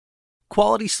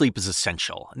Quality sleep is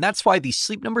essential, and that's why the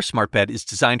Sleep Number Smart Bed is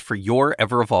designed for your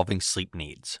ever-evolving sleep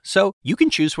needs. So you can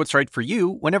choose what's right for you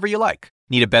whenever you like.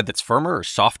 Need a bed that's firmer or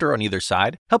softer on either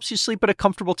side? Helps you sleep at a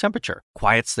comfortable temperature.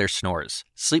 Quiets their snores.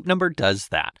 Sleep Number does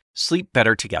that. Sleep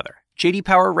better together. J.D.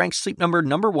 Power ranks Sleep Number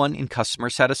 #1 in customer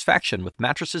satisfaction with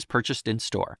mattresses purchased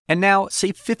in-store. And now,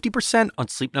 save 50% on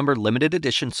Sleep Number limited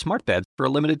edition smart beds for a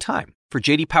limited time. For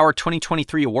J.D. Power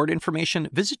 2023 award information,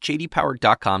 visit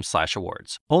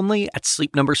jdpower.com/awards. Only at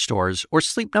Sleep Number stores or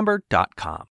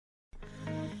sleepnumber.com.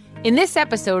 In this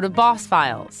episode of Boss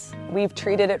Files, we've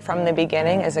treated it from the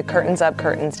beginning as a curtains up,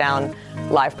 curtains down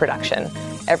live production.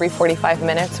 Every 45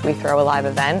 minutes, we throw a live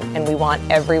event, and we want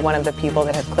every one of the people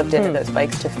that have clipped into those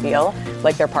bikes to feel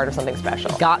like they're part of something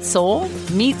special. Got Soul?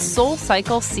 Meet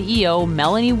SoulCycle CEO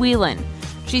Melanie Whelan.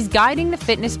 She's guiding the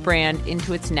fitness brand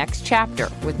into its next chapter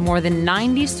with more than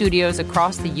 90 studios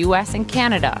across the U.S. and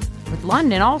Canada, with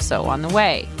London also on the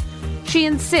way. She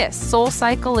insists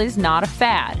SoulCycle is not a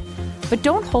fad, but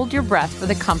don't hold your breath for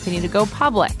the company to go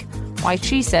public. Why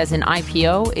she says an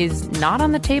IPO is not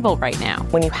on the table right now.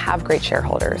 When you have great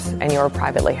shareholders and you're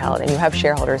privately held and you have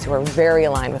shareholders who are very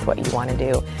aligned with what you want to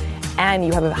do, and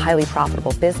you have a highly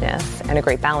profitable business and a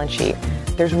great balance sheet,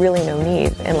 there's really no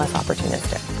need unless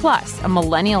opportunistic. Plus, a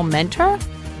millennial mentor?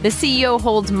 The CEO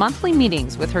holds monthly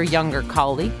meetings with her younger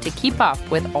colleague to keep up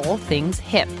with all things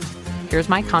hip. Here's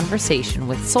my conversation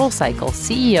with SoulCycle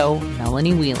CEO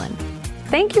Melanie Whelan.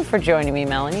 Thank you for joining me,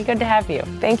 Melanie. Good to have you.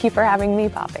 Thank you for having me,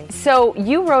 Poppy. So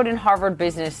you wrote in Harvard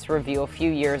Business Review a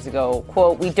few years ago,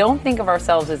 quote, "We don't think of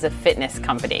ourselves as a fitness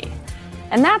company."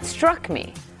 And that struck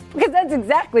me, because that's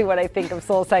exactly what I think of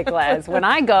SoulCycle as. When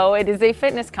I go, it is a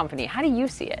fitness company. How do you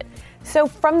see it? So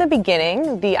from the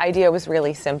beginning, the idea was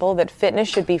really simple, that fitness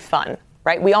should be fun,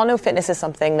 right? We all know fitness is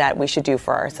something that we should do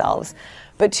for ourselves.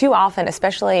 But too often,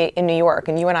 especially in New York,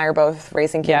 and you and I are both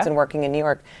raising kids and working in New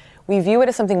York, we view it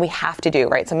as something we have to do,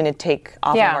 right? Something to take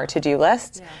off of our to-do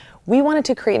list. Yeah. We wanted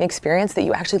to create an experience that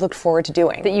you actually looked forward to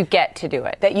doing. That you get to do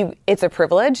it. It's a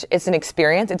privilege, it's an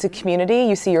experience, it's a community,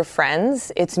 you see your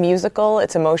friends, it's musical,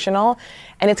 it's emotional,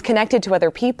 and it's connected to other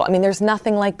people. I mean, there's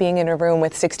nothing like being in a room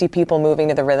with 60 people moving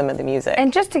to the rhythm of the music.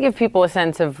 And just to give people a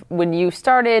sense of when you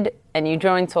started and you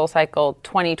joined SoulCycle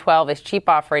 2012 as Chief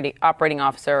Operating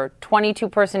Officer,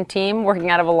 22-person team working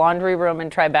out of a laundry room in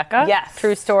Tribeca. Yes.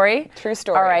 True story? True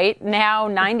story. All right. Now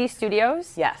 90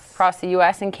 studios. Yes. Across the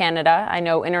U.S. and Canada. I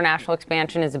know international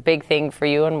expansion is a big thing for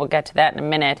you, and we'll get to that in a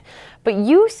minute. But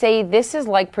you say this is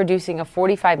like producing a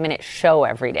 45-minute show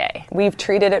every day. We've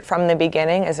treated it from the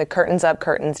beginning as a curtains up,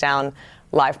 curtains down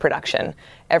live production.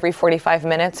 Every 45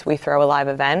 minutes, we throw a live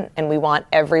event, and we want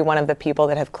every one of the people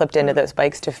that have clipped into those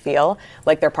bikes to feel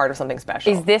like they're part of something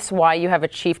special. Is this why you have a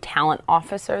chief talent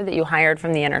officer that you hired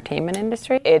from the entertainment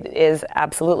industry? It is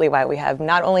absolutely why we have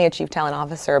not only a chief talent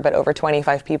officer, but over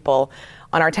 25 people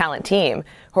on our talent team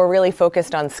who are really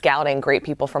focused on scouting great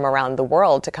people from around the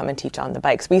world to come and teach on the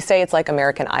bikes. We say it's like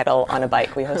American Idol on a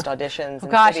bike. We host auditions.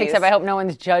 Gosh, except I hope no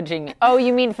one's judging. Oh,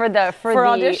 you mean for the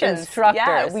auditions. Instructors?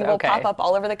 Yeah, we will pop up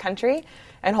all over the country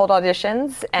and hold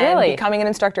auditions. And becoming an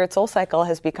instructor at SoulCycle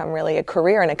has become really a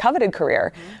career and a coveted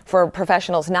career for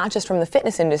professionals, not just from the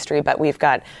fitness industry, but we've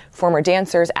got former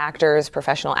dancers, actors,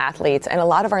 professional athletes, and a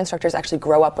lot of our instructors actually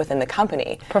grow up within the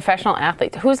company. Professional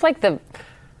athletes. Who's like the,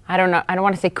 I don't know, I don't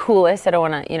want to say coolest, I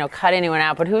don't want to, cut anyone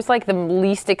out, but who's like the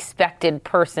least expected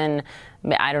person,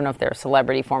 I don't know if they're a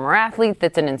celebrity former athlete,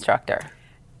 that's an instructor?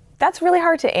 That's really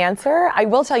hard to answer. I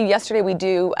will tell you, yesterday we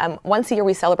do, once a year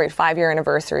we celebrate 5-year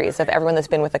anniversaries of everyone that's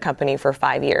been with the company for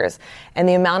 5 years. And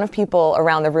the amount of people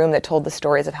around the room that told the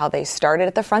stories of how they started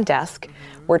at the front desk,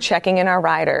 were checking in our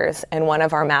riders, and one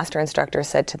of our master instructors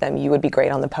said to them, "You would be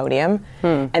great on the podium."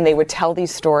 And they would tell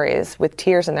these stories with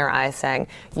tears in their eyes saying,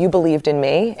 "You believed in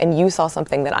me, and you saw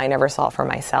something that I never saw for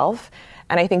myself."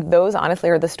 And I think those honestly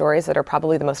are the stories that are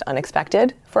probably the most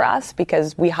unexpected for us,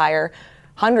 because we hire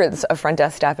hundreds of front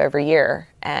desk staff every year,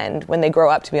 and when they grow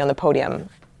up to be on the podium,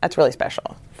 that's really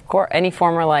special. Of course, any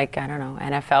former,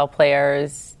 NFL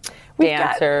players,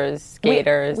 dancers,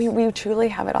 skaters. We truly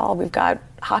have it all. We've got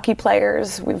hockey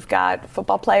players, we've got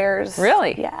football players.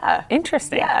 Really? Yeah.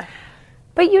 Interesting. Yeah.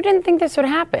 But you didn't think this would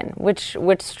happen, which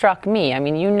struck me. I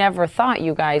mean, you never thought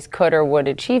you guys could or would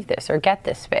achieve this or get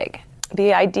this big.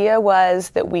 The idea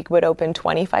was that we would open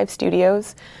 25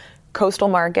 studios, coastal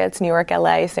markets, New York,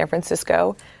 LA, San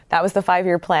Francisco. That was the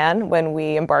 5-year plan when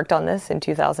we embarked on this in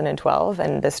 2012,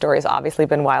 and the story has obviously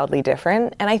been wildly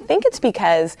different. And I think it's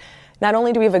because not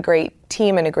only do we have a great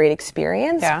team and a great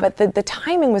experience, but the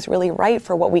timing was really right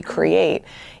for what we create.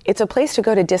 It's a place to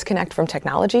go to disconnect from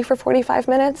technology for 45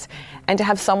 minutes and to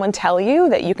have someone tell you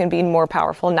that you can be more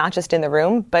powerful, not just in the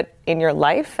room, but in your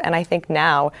life. And I think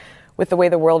now, with the way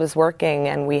the world is working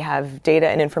and we have data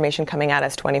and information coming at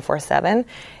us 24/7,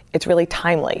 it's really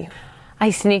timely. I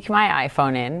sneak my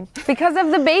iPhone in because of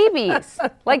the babies.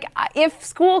 Like, if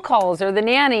school calls or the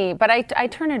nanny, but I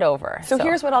turn it over. So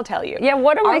here's what I'll tell you. Yeah,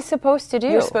 what am I supposed to do?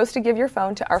 You're supposed to give your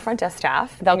phone to our front desk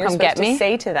staff. They'll come get me? You're supposed to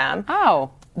say to them,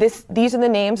 these are the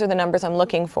names or the numbers I'm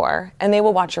looking for, and they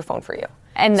will watch your phone for you.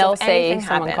 And they'll so say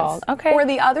someone called. Okay. Or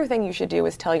the other thing you should do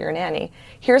is tell your nanny,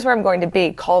 here's where I'm going to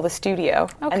be, call the studio,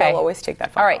 and they'll always take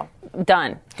that phone call. All right,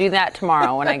 done. Do that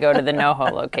tomorrow when I go to the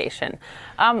NoHo location.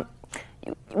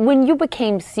 When you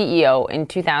became CEO in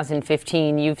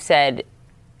 2015, you've said,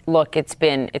 look, it's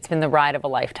been the ride of a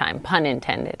lifetime, pun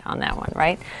intended on that one,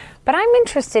 right? But I'm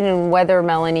interested in whether,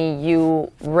 Melanie,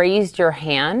 you raised your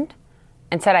hand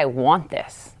and said, I want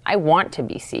this. I want to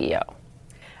be CEO.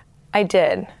 I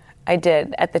did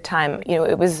at the time. You know,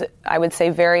 it was, I would say,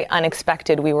 very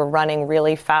unexpected. We were running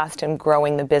really fast and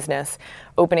growing the business,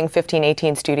 opening 15,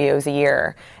 18 studios a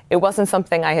year. It wasn't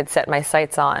something I had set my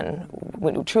sights on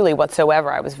truly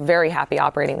whatsoever. I was very happy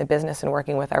operating the business and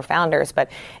working with our founders. But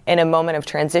in a moment of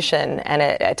transition and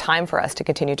a time for us to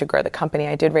continue to grow the company,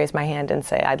 I did raise my hand and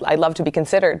say, I'd love to be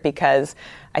considered, because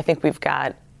I think we've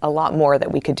got a lot more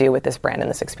that we could do with this brand and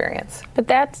this experience. But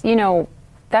that's, you know,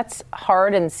 that's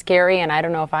hard and scary, and I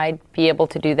don't know if I'd be able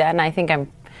to do that. And I think I'm,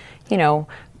 you know,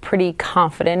 pretty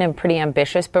confident and pretty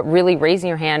ambitious, but really raising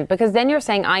your hand, because then you're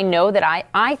saying, I know that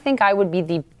I think I would be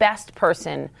the best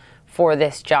person for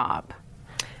this job.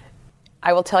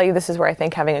 I will tell you, this is where I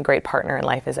think having a great partner in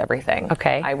life is everything.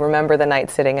 Okay. I remember the night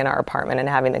sitting in our apartment and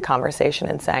having the conversation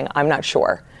and saying, I'm not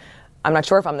sure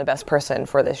if I'm the best person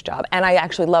for this job. And I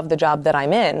actually love the job that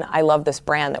I'm in. I love this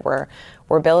brand that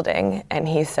we're building. And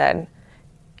he said,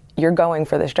 you're going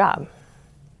for this job.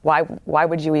 Why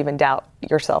would you even doubt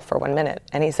yourself for 1 minute?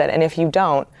 And he said, and if you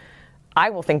don't,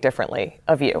 I will think differently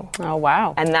of you. Oh,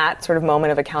 wow. And that sort of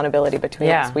moment of accountability between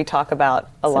us, we talk about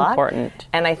a lot. It's important.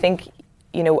 And I think,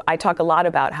 you know, I talk a lot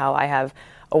about how I have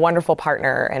a wonderful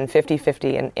partner and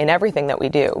 50-50 in everything that we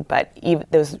do. But even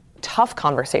those tough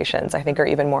conversations, I think, are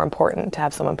even more important to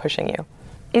have someone pushing you.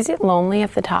 Is it lonely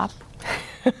at the top?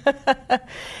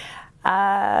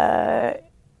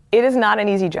 It is not an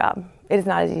easy job. It is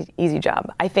not an easy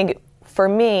job. I think for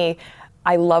me,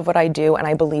 I love what I do, and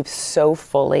I believe so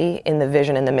fully in the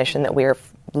vision and the mission that we are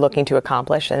looking to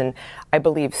accomplish, and I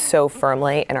believe so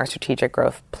firmly in our strategic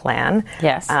growth plan.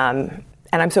 Yes.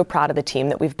 And I'm so proud of the team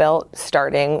that we've built,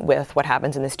 starting with what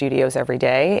happens in the studios every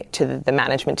day to the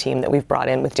management team that we've brought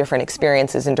in with different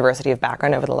experiences and diversity of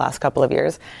background over the last couple of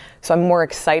years. So I'm more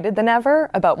excited than ever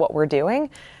about what we're doing.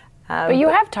 But you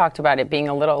have talked about it being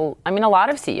a lot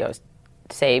of CEOs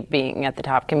say being at the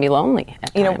top can be lonely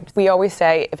at times. Know, we always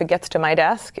say, if it gets to my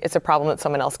desk, it's a problem that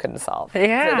someone else couldn't solve.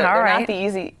 Yeah, so they're right. not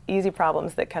the easy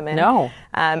problems that come in. No.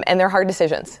 And they're hard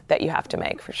decisions that you have to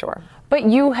make, for sure. But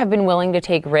you have been willing to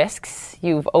take risks.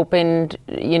 You've opened,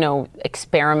 you know,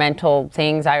 experimental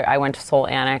things. I went to Seoul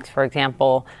Annex, for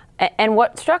example. And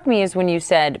what struck me is when you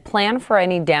said, plan for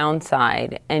any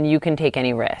downside and you can take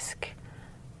any risk.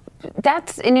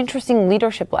 That's an interesting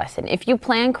leadership lesson. If you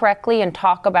plan correctly and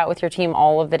talk about with your team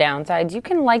all of the downsides, you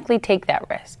can likely take that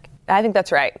risk. I think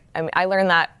that's right. I mean, I learned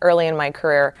that early in my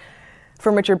career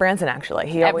from Richard Branson,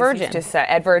 actually. He at always Virgin. Used to say,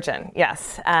 at Virgin,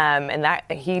 yes. And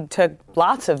that he took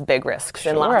lots of big risks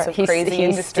in lots of crazy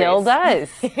industries. He still does.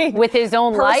 With his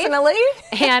own personally,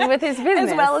 life and with his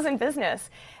business. As well as in business.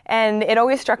 And it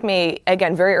always struck me,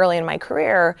 again, very early in my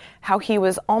career, how he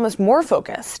was almost more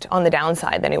focused on the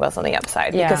downside than he was on the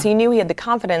upside. Yeah. Because he knew he had the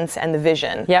confidence and the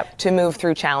vision Yep. to move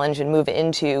through challenge and move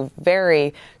into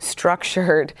very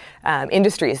structured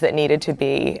industries that needed to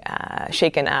be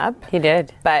shaken up. He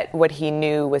did. But what he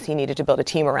knew was he needed to build a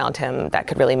team around him that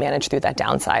could really manage through that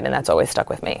downside, and that's always stuck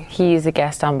with me. He's a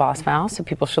guest on Boss Val, so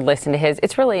people should listen to his.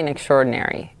 It's really an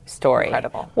extraordinary story.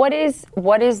 Incredible. What is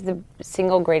the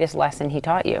single greatest lesson he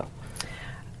taught you?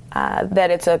 That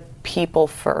it's a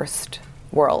people-first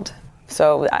world.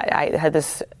 So I had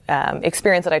this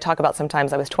experience that I talk about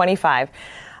sometimes. I was 25.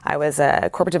 I was a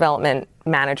corporate development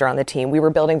manager on the team. We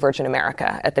were building Virgin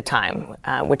America at the time,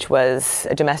 which was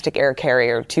a domestic air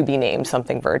carrier to be named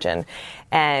something Virgin.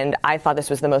 And I thought this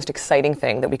was the most exciting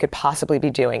thing that we could possibly be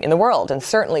doing in the world, and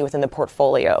certainly within the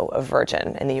portfolio of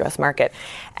Virgin in the US market.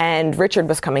 And Richard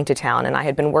was coming to town, and I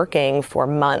had been working for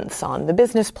months on the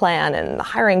business plan and the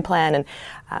hiring plan. And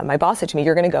my boss said to me,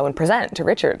 "You're going to go and present to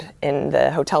Richard in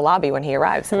the hotel lobby when he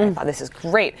arrives." And I thought, this is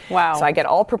great. Wow. So I get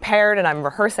all prepared, and I'm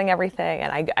rehearsing everything.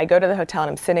 And I go to the hotel, and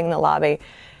I'm sitting in the lobby,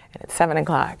 and it's 7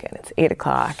 o'clock, and it's 8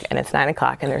 o'clock, and it's 9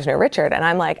 o'clock, and there's no Richard. And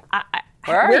I'm like,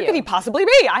 where could he possibly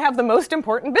be? I have the most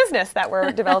important business that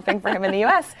we're developing for him in the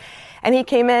US. And he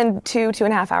came in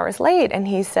 2.5 hours late, and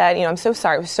he said, "I'm so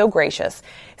sorry." He was so gracious.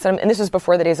 He said, and this was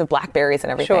before the days of Blackberries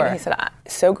and everything. Sure. He said,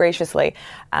 so graciously,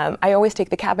 "I always take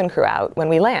the cabin crew out when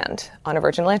we land on a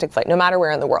Virgin Atlantic flight, no matter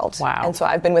where in the world." Wow. And so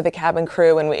I've been with the cabin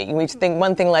crew, and we think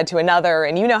one thing led to another,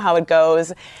 and you know how it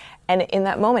goes. And in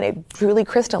that moment, it truly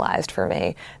crystallized for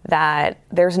me that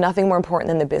there's nothing more important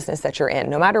than the business that you're in.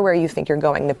 No matter where you think you're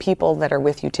going, the people that are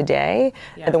with you today,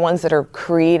 are the ones that are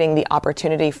creating the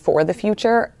opportunity for the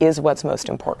future, is what's most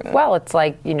important. Well, it's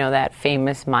like, that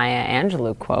famous Maya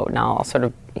Angelou quote, and I'll sort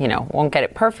of, won't get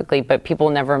it perfectly, but people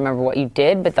never remember what you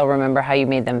did, but they'll remember how you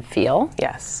made them feel.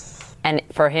 Yes. And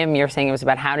for him, you're saying it was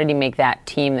about how did he make that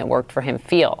team that worked for him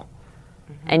feel?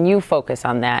 And you focus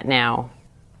on that now.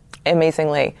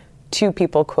 Amazingly, 2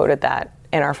 people quoted that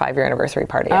in our 5-year anniversary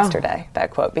party yesterday, that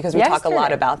quote, because we talk a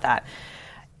lot about that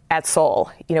at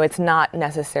Soul. It's not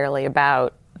necessarily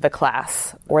about the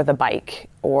class or the bike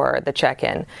or the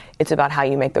check-in. It's about how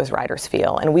you make those riders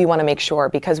feel. And we want to make sure,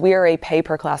 because we are a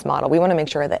pay-per-class model, we want to make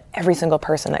sure that every single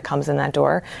person that comes in that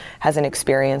door has an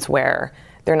experience where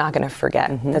they're not going to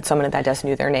forget that someone at that desk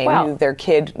knew their name, knew their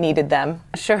kid needed them.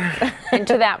 Sure. And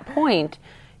to that point,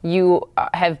 you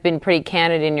have been pretty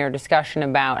candid in your discussion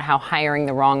about how hiring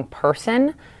the wrong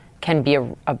person can be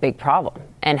a big problem,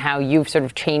 and how you've sort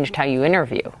of changed how you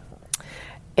interview.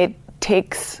 It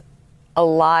takes a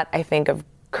lot, I think, of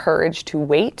courage to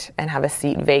wait and have a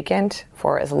seat vacant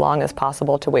for as long as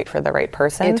possible to wait for the right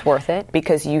person. It's worth it.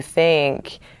 Because you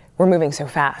think, we're moving so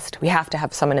fast. We have to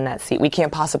have someone in that seat. We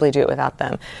can't possibly do it without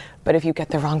them. But if you get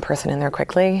the wrong person in there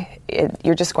quickly,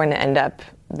 you're just going to end up,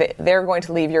 they're going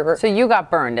to leave your... So you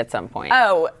got burned at some point.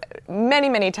 Oh, many,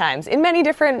 many times, in many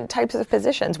different types of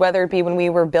positions, whether it be when we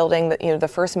were building the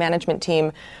first management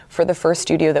team for the first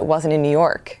studio that wasn't in New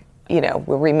York,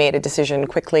 where we made a decision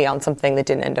quickly on something that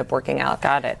didn't end up working out.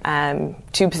 Got it.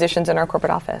 2 positions in our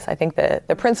corporate office. I think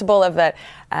the principle of that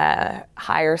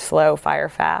hire slow, fire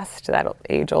fast, that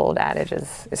age-old adage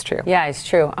is true. Yeah, it's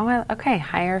true. Oh, well, okay.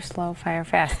 Hire slow, fire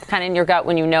fast. Kind of in your gut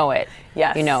when you know it.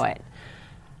 Yes. You know it.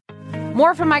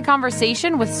 More from my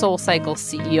conversation with SoulCycle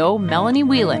CEO Melanie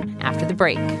Whelan after the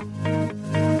break.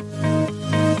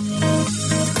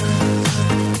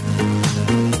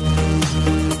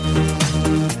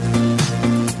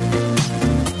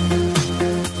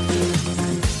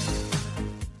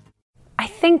 I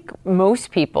think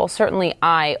most people, certainly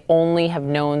I, only have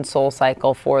known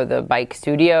SoulCycle for the bike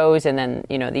studios and then,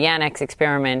 the Annex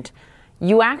experiment.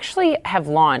 You actually have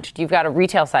launched, you've got a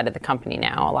retail side of the company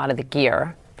now, a lot of the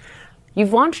gear.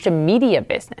 You've launched a media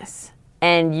business,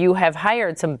 and you have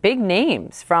hired some big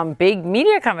names from big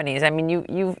media companies. I mean,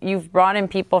 you've brought in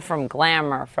people from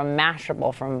Glamour, from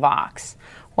Mashable, from Vox.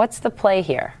 What's the play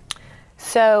here?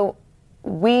 So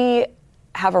we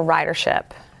have a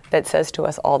ridership that says to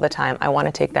us all the time, I want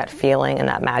to take that feeling and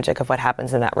that magic of what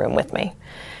happens in that room with me.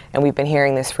 And we've been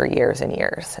hearing this for years and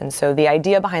years. And so the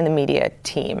idea behind the media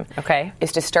team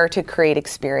is to start to create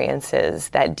experiences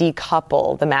that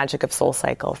decouple the magic of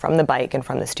SoulCycle from the bike and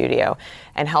from the studio,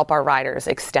 and help our riders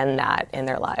extend that in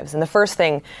their lives. And the first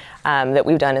thing that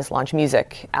we've done is launch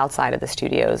music outside of the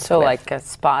studios. So like a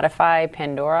Spotify,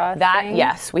 Pandora thing?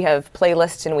 Yes. We have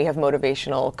playlists, and we have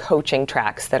motivational coaching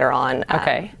tracks that are on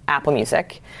Apple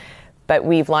Music. But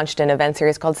we've launched an event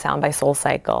series called Sound by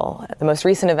SoulCycle. The most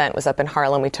recent event was up in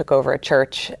Harlem. We took over a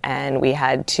church, and we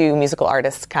had 2 musical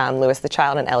artists come, Louis the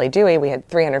Child and Ellie Dewey. We had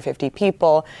 350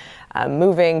 people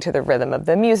moving to the rhythm of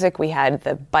the music. We had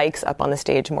the bikes up on the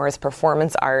stage more as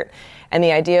performance art. And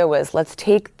the idea was, let's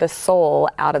take the soul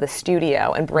out of the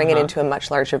studio and bring it into a much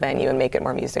larger venue and make it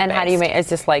more music-based. And how do you make, is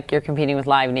this like you're competing with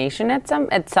Live Nation at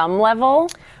some level?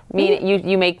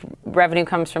 You make revenue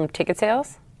comes from ticket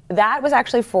sales? That was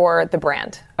actually for the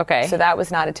brand. Okay. So that was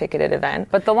not a ticketed event.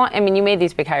 But you made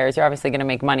these big hires. You're obviously going to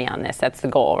make money on this. That's the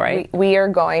goal, right? We are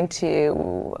going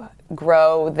to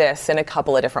grow this in a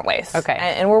couple of different ways. Okay.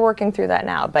 And we're working through that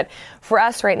now. But for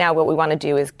us right now, what we want to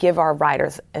do is give our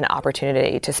riders an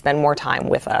opportunity to spend more time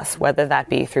with us, whether that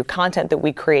be through content that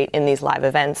we create in these live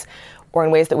events, or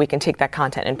in ways that we can take that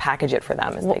content and package it for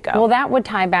them as they go. Well, that would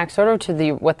tie back sort of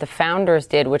to what the founders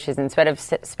did, which is instead of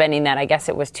spending that, I guess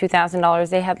it was $2,000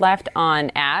 they had left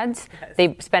on ads,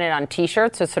 they spent it on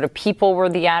T-shirts, so sort of people were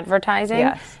the advertising.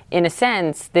 Yes. In a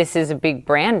sense, this is a big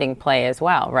branding play as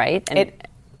well, right? And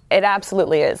it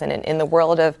absolutely is. And in the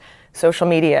world of social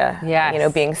media,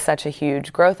 yes, being such a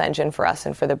huge growth engine for us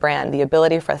and for the brand, the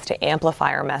ability for us to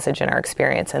amplify our message and our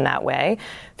experience in that way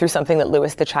through something that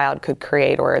Louis the Child could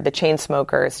create, or the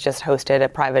Chainsmokers just hosted a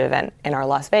private event in our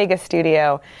Las Vegas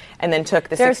studio and then took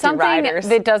the 60 riders. There's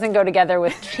something that doesn't go together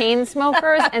with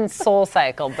Chainsmokers and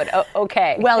SoulCycle, but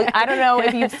okay. Well, I don't know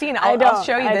if you've seen, I'll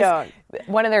show you this. I don't.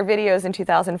 One of their videos in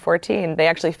 2014, they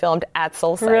actually filmed at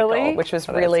SoulCycle, really? Which was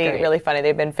really funny.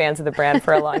 They've been fans of the brand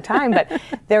for a long time, but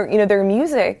their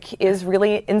music is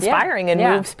really inspiring and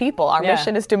moves people. Our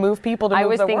mission is to move people to move the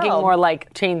world. I was thinking more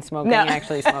like chain smoking,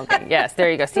 actually smoking. Yes,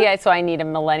 there you go. See, so I need a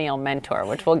millennial mentor,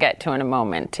 which we'll get to in a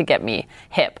moment, to get me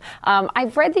hip.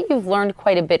 I've read that you've learned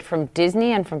quite a bit from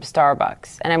Disney and from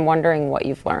Starbucks, and I'm wondering what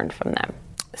you've learned from them.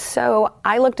 So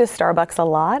I looked at Starbucks a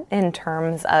lot in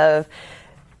terms of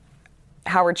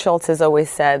Howard Schultz has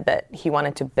always said that he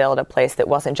wanted to build a place that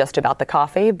wasn't just about the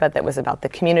coffee, but that was about the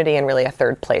community and really a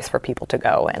third place for people to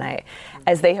go. And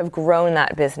as they have grown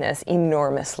that business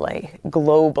enormously,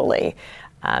 globally,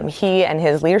 he and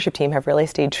his leadership team have really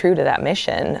stayed true to that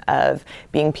mission of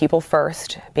being people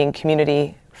first, being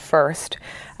community first,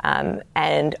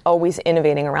 and always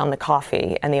innovating around the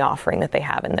coffee and the offering that they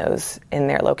have in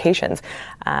their locations.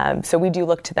 So we do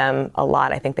look to them a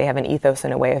lot. I think they have an ethos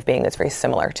and a way of being that's very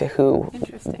similar to who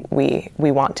we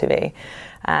want to be.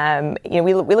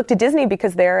 We look to Disney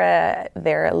because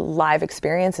they're a live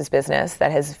experiences business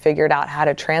that has figured out how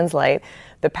to translate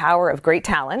the power of great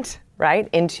talent, right,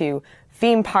 into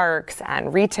theme parks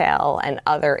and retail and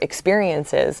other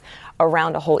experiences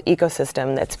around a whole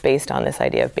ecosystem that's based on this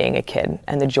idea of being a kid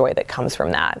and the joy that comes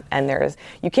from that. And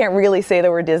you can't really say the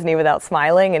word Disney without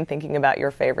smiling and thinking about your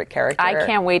favorite character. I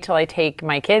can't wait till I take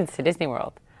my kids to Disney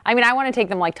World. I mean, I want to take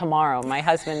them like tomorrow. My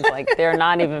husband's like, they're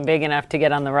not even big enough to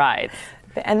get on the rides.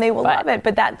 And they will love it.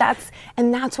 But that's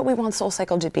what we want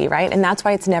SoulCycle to be, right? And that's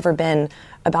why it's never been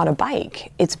about a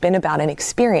bike. It's been about an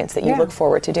experience that you look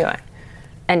forward to doing.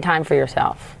 And time for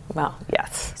yourself. Well,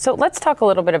 yes. So let's talk a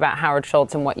little bit about Howard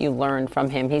Schultz and what you learned from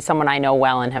him. He's someone I know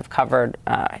well and have covered,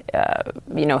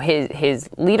 his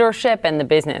leadership and the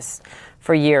business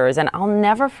for years. And I'll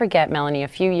never forget, Melanie, a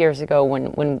few years ago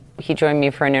when he joined me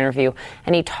for an interview,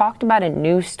 and he talked about a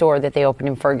new store that they opened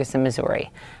in Ferguson,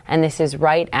 Missouri. And this is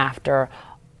right after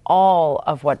all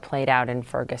of what played out in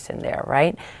Ferguson there,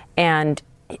 right? And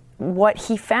what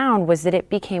he found was that it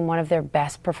became one of their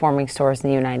best performing stores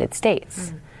in the United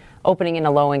States, opening in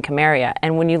a low-income area.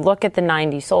 And when you look at the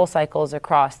 90 SoulCycles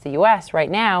across the U.S. right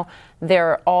now,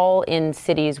 they're all in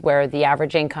cities where the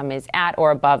average income is at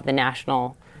or above the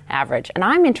national average. And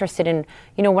I'm interested in,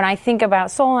 when I think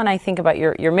about Soul and I think about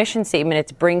your mission statement,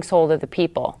 it's bring soul to the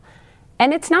people.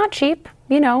 And it's not cheap.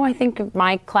 I think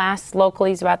my class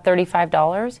locally is about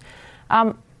 $35.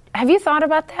 Have you thought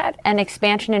about that and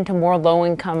expansion into more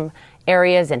low-income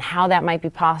areas and how that might be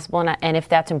possible and if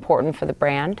that's important for the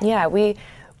brand? Yeah, we've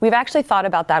actually thought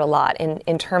about that a lot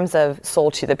in terms of soul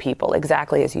to the people,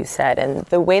 exactly as you said. And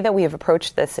the way that we have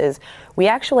approached this is we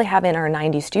actually have in our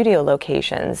 90 studio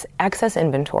locations excess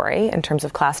inventory in terms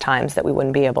of class times that we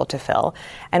wouldn't be able to fill,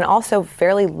 and also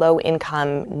fairly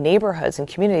low-income neighborhoods and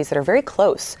communities that are very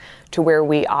close to where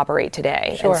we operate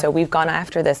today. Sure. And so we've gone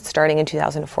after this starting in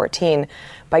 2014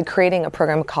 by creating a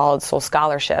program called Soul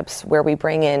Scholarships, where we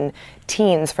bring in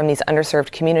teens from these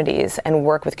underserved communities and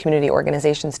work with community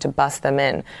organizations to bus them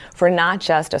in for not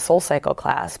just a SoulCycle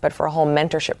class, but for a whole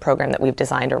mentorship program that we've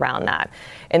designed around that.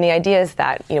 And the idea is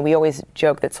that, we always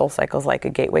joke that SoulCycle is like a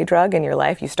gateway drug in your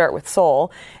life. You start with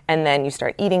soul, and then you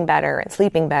start eating better and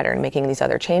sleeping better and making these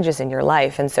other changes in your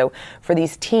life. And so for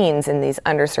these teens in these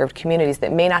underserved communities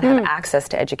that may not have access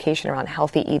to education around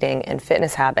healthy eating and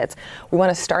fitness habits, we want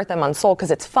to start them on Soul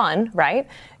because it's fun, right?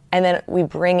 And then we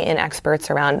bring in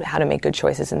experts around how to make good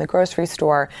choices in the grocery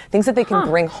store, things that they can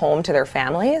bring home to their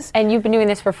families. And you've been doing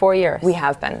this for 4 years. We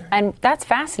have been. And that's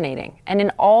fascinating. And in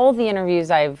all the interviews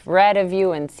I've read of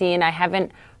you and seen, I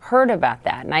haven't heard about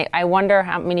that. And I wonder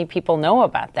how many people know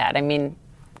about that. I mean,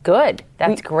 good.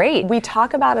 That's great. We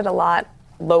talk about it a lot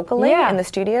locally in the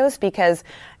studios because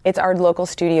it's our local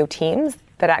studio teams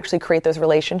that actually create those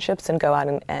relationships and go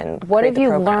out and what have you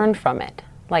program. learned from it?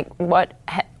 Like what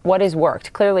has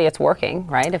worked? Clearly it's working,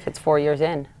 right? If it's 4 years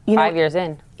in, 5 years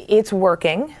in. It's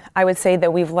working. I would say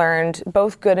that we've learned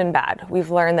both good and bad. We've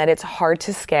learned that it's hard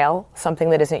to scale something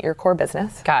that isn't your core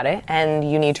business. Got it. And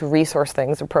you need to resource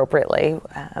things appropriately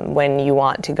when you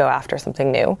want to go after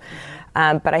something new.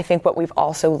 But I think what we've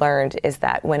also learned is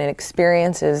that when an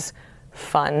experience is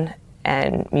fun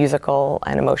and musical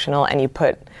and emotional and you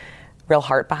put real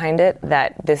heart behind it,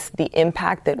 that the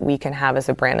impact that we can have as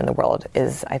a brand in the world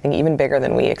is, I think, even bigger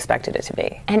than we expected it to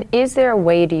be. And is there a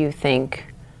way, do you think,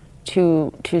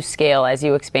 to scale as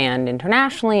you expand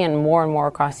internationally and more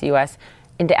across the U.S.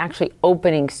 into actually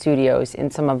opening studios in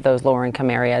some of those lower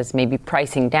income areas, maybe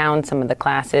pricing down some of the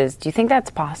classes? Do you think that's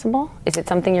possible? Is it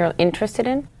something you're interested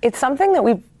in? It's something that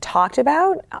we've talked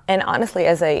about, and honestly,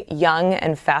 as a young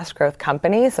and fast growth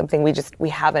company, something we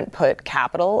haven't put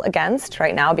capital against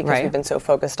right now because we've been so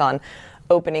focused on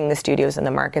opening the studios in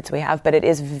the markets we have. But it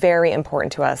is very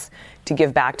important to us to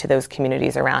give back to those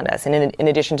communities around us. And in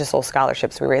addition to Soul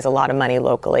Scholarships, we raise a lot of money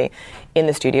locally in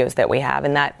the studios that we have.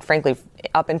 And that, frankly,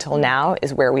 up until now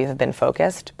is where we have been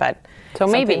focused. But so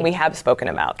maybe something we have spoken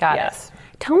about. Got it.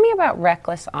 Tell me about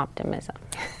reckless optimism.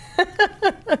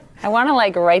 I want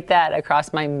to write that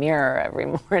across my mirror every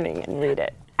morning and read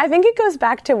it. I think it goes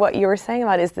back to what you were saying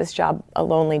about, is this job a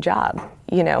lonely job?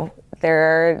 There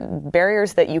are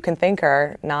barriers that you can think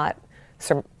are not,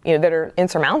 that are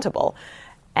insurmountable.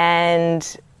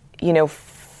 And,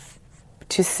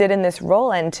 to sit in this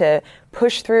role and to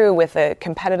push through with a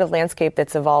competitive landscape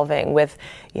that's evolving with,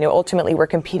 ultimately we're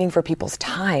competing for people's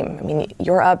time. I mean,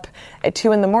 you're up at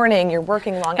 2 a.m, you're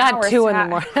working long hours. Not 2 a.m,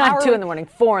 not 2 a.m,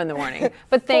 4 a.m.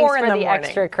 But thanks for the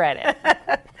extra credit.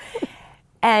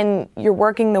 And you're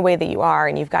working the way that you are,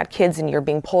 and you've got kids, and you're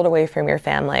being pulled away from your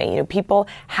family. People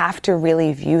have to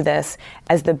really view this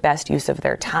as the best use of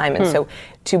their time. And so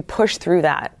to push through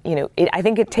that, I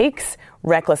think it takes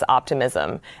reckless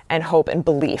optimism and hope and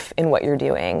belief in what you're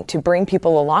doing to bring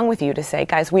people along with you to say,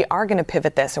 guys, we are going to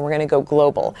pivot this, and we're going to go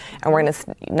global, and we're going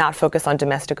to not focus on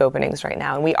domestic openings right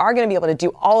now. And we are going to be able to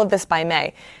do all of this by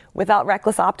May. Without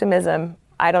reckless optimism,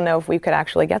 I don't know if we could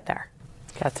actually get there.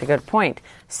 That's a good point.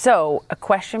 So a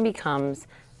question becomes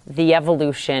the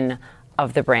evolution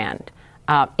of the brand.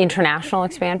 International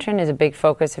expansion is a big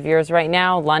focus of yours right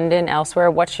now. London,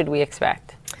 elsewhere, what should we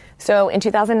expect? So in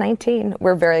 2019,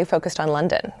 we're very focused on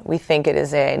London. We think it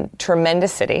is a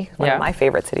tremendous city, one of my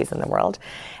favorite cities in the world.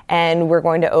 And we're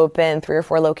going to open 3 or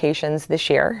 4 locations this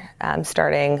year,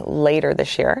 starting later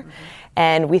this year.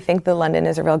 And we think that London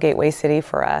is a real gateway city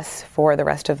for us for the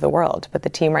rest of the world. But the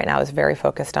team right now is very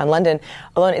focused on London.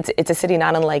 Alone, it's a city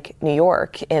not unlike New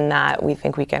York in that we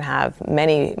think we can have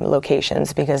many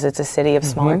locations because it's a city of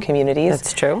smaller communities.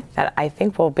 That's true. That I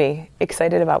think will be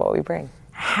excited about what we bring.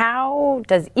 How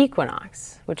does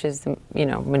Equinox, which is the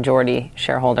majority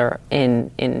shareholder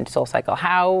in SoulCycle,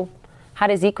 how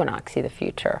does Equinox see the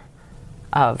future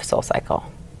of SoulCycle?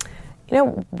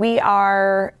 We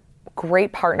are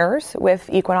great partners with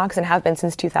Equinox and have been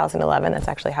since 2011. That's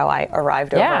actually how I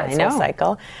arrived over at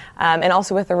SoulCycle. And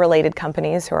also with the related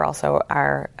companies who are also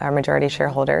our majority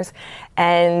shareholders.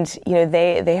 And,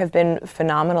 they have been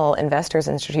phenomenal investors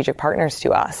and strategic partners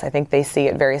to us. I think they see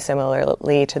it very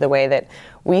similarly to the way that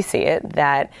we see it,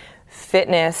 that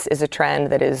fitness is a trend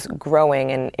that is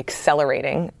growing and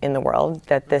accelerating in the world,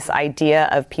 that this idea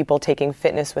of people taking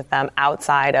fitness with them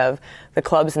outside of the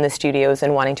clubs and the studios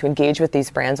and wanting to engage with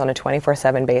these brands on a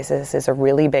 24/7 basis is a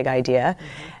really big idea,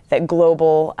 that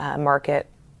global market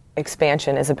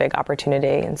expansion is a big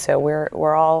opportunity. And so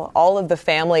we're all of the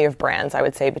family of brands, I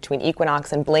would say, between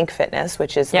Equinox and Blink Fitness,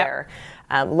 which is their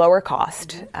lower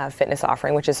cost fitness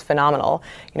offering, which is phenomenal.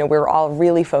 We're all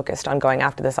really focused on going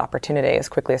after this opportunity as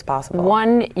quickly as possible.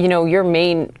 One, your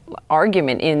main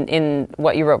argument in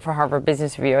what you wrote for Harvard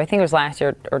Business Review, I think it was last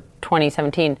year or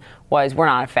 2017, was we're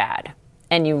not a fad.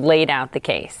 And you laid out the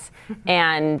case.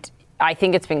 And I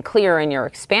think it's been clear in your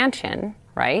expansion,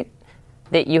 right,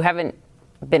 that you haven't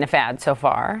been a fad so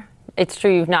far. It's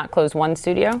true you've not closed one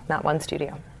studio? Not one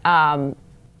studio.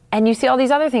 And you see all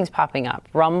these other things popping up.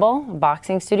 Rumble,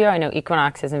 boxing studio, I know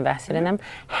Equinox has invested in them.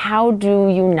 How do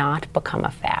you not become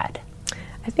a fad?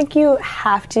 I think you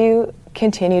have to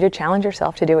continue to challenge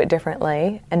yourself to do it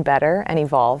differently and better and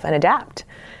evolve and adapt.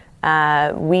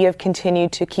 We have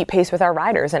continued to keep pace with our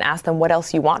riders and ask them what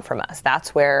else you want from us.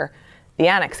 That's where the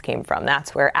Annex came from.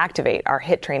 That's where Activate, our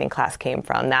HIT training class, came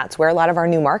from. That's where a lot of our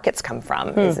new markets come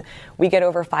from. We get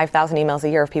over 5,000 emails a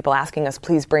year of people asking us,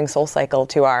 please bring SoulCycle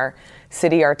to our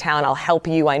city, our town. I'll help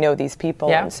you. I know these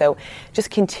people. And so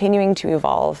just continuing to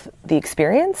evolve the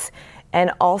experience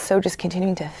and also just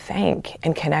continuing to thank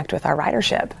and connect with our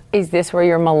ridership. Is this where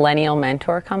your millennial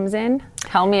mentor comes in?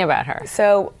 Tell me about her.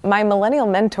 So my millennial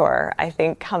mentor, I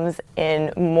think, comes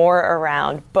in more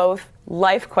around both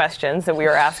life questions that we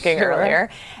were asking earlier,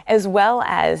 as well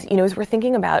as, as we're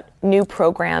thinking about new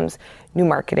programs, new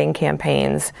marketing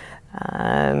campaigns,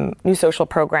 new social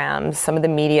programs, some of the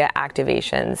media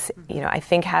activations. I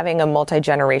think having a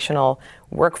multi-generational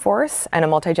workforce and a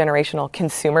multi-generational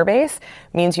consumer base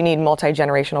means you need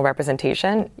multi-generational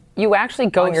representation. You actually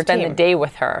go and spend the day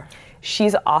with her.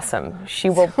 She's awesome. She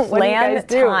will plan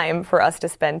time for us to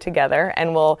spend together,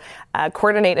 and we'll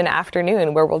coordinate an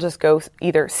afternoon where we'll just go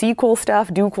either see cool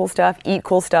stuff, do cool stuff, eat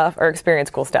cool stuff, or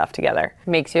experience cool stuff together.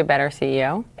 Makes you a better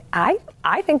CEO?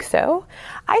 I think so.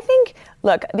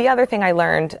 Look, the other thing I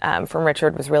learned from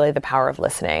Richard was really the power of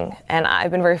listening. And I've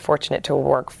been very fortunate to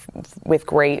work with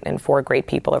great and for great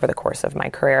people over the course of my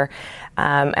career.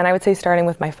 And I would say starting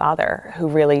with my father, who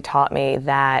really taught me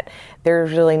that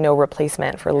there's really no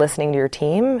replacement for listening to your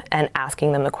team and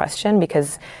asking them the question,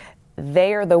 because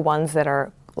they are the ones that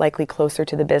are likely closer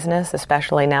to the business,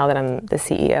 especially now that I'm the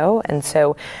CEO. And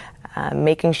so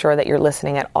making sure that you're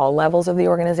listening at all levels of the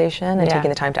organization and taking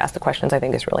the time to ask the questions, I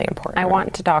think, is really important. I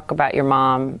want to talk about your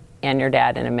mom and your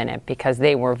dad in a minute, because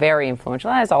they were very influential,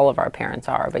 as all of our parents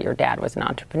are, but your dad was an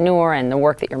entrepreneur, and the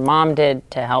work that your mom did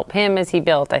to help him as he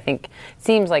built, I think,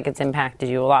 seems like it's impacted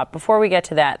you a lot. Before we get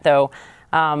to that, though,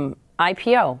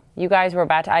 IPO. You guys were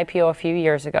about to IPO a few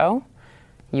years ago.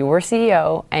 You were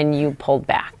CEO, and you pulled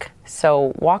back.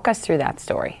 So walk us through that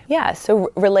story. Yeah,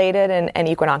 so Related and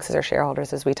Equinox, as our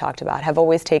shareholders, as we talked about, have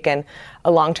always taken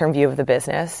a long-term view of the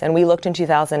business. And we looked in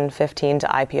 2015 to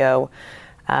IPO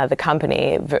the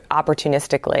company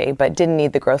opportunistically, but didn't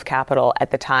need the growth capital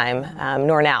at the time,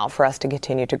 nor now, for us to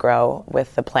continue to grow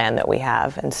with the plan that we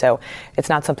have. And so it's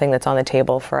not something that's on the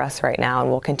table for us right now, and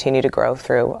we'll continue to grow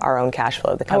through our own cash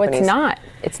flow. The company's it's not?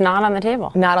 It's not on the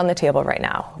table? Not on the table right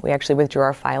now. We actually withdrew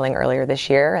our filing earlier this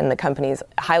year, and the company's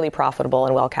highly profitable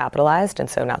and well capitalized, and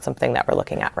so not something that we're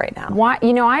looking at right now. Why?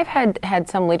 I've had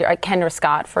some leader, Kendra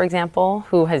Scott, for example,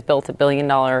 who has built $1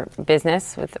 billion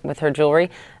business with her jewelry.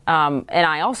 And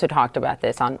I also talked about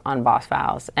this on Boss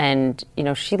Files, and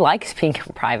she likes being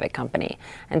a private company,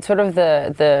 and sort of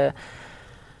the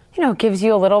gives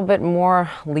you a little bit more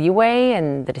leeway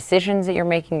in the decisions that you're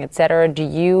making, et cetera. Do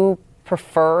you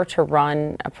prefer to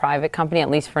run a private company, at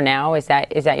least for now? Is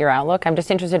that your outlook? I'm just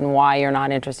interested in why you're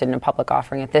not interested in a public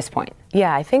offering at this point.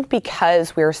 Yeah, I think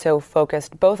because we're so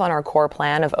focused both on our core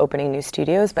plan of opening new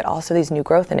studios, but also these new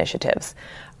growth initiatives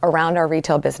around our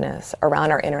retail business, around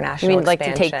our international expansion.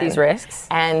 Like to take these risks?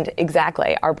 And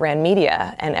exactly, our brand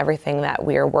media and everything that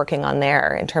we are working on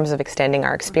there in terms of extending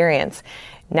our experience.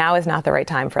 Now is not the right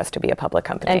time for us to be a public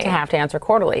company. And to have to answer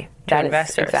quarterly to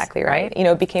investors. That is exactly right.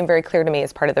 It became very clear to me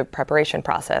as part of the preparation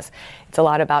process. It's a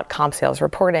lot about comp sales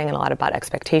reporting and a lot about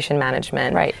expectation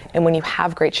management. Right. And when you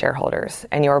have great shareholders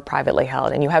and you're privately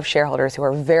held and you have shareholders who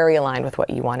are very aligned with what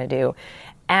you want to do,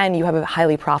 and you have a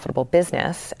highly profitable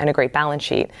business and a great balance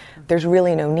sheet, there's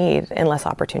really no need unless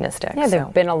opportunistic. Yeah, there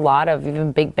have been a lot of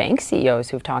even big bank CEOs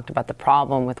who've talked about the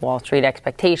problem with Wall Street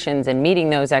expectations and meeting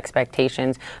those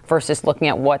expectations versus looking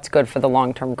at what's good for the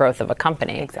long-term growth of a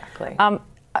company. Exactly.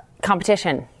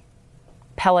 Competition,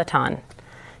 Peloton.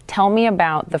 Tell me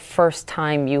about the first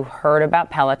time you heard about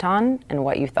Peloton and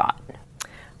what you thought.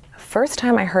 First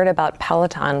time I heard about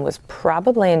Peloton was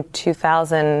probably in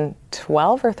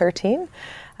 2012 or 13.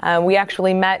 We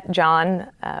actually met John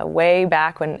way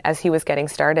back as he was getting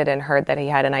started, and heard that he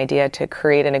had an idea to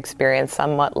create an experience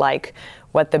somewhat like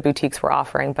what the boutiques were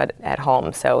offering, but at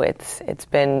home. So it's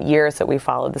been years that we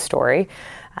followed the story.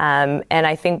 And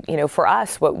I think, for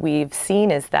us, what we've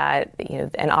seen is that,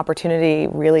 an opportunity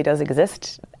really does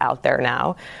exist out there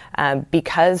now,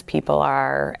 because people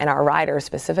are, and our riders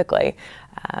specifically,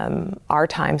 are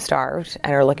time starved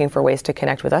and are looking for ways to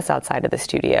connect with us outside of the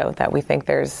studio, that we think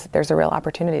there's a real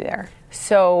opportunity there.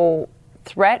 So,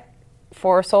 threat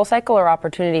for SoulCycle or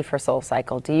opportunity for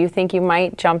SoulCycle? Do you think you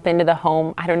might jump into the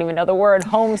home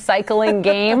cycling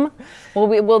game?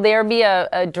 Will there be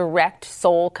a direct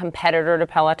Soul competitor to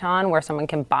Peloton where someone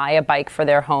can buy a bike for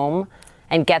their home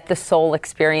and get the Soul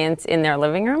experience in their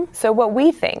living room? So what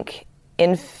we think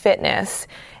in fitness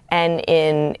and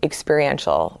in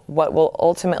experiential, what will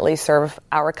ultimately serve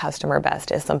our customer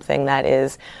best is something that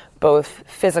is both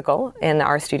physical in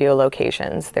our studio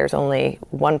locations. There's only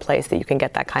one place that you can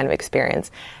get that kind of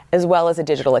experience. as well as a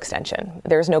digital extension.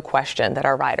 There's no question that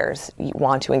our riders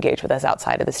want to engage with us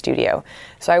outside of the studio.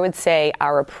 So I would say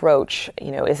our approach,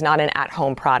 is not an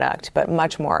at-home product, but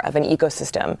much more of an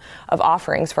ecosystem of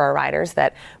offerings for our riders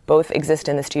that both exist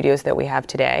in the studios that we have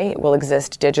today, will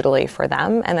exist digitally for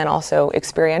them, and then also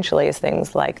experientially as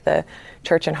things like the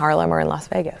church in Harlem or in Las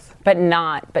Vegas.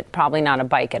 But probably not a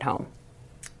bike at home.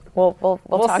 We'll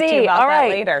talk see. to you about All that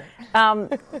right. later.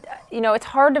 It's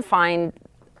hard to find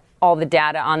all the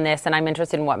data on this, and I'm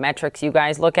interested in what metrics you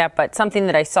guys look at, but something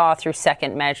that I saw through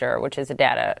Second Measure, which is a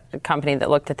data company that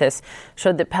looked at this,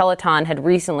 showed that Peloton had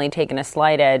recently taken a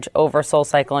slight edge over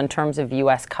SoulCycle in terms of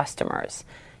U.S. customers.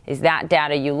 Is that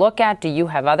data you look at? Do you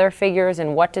have other figures?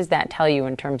 And what does that tell you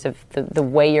in terms of the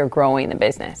way you're growing the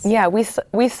business? Yeah,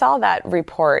 we saw that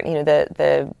report.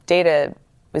 The data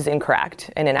was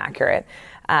incorrect and inaccurate.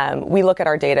 We look at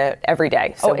our data every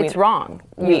day. So it's wrong.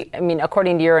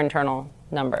 According to your internal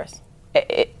numbers.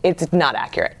 It's not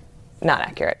accurate. Not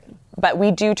accurate. But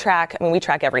we do track, we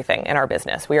track everything in our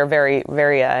business. We are very,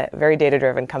 very, very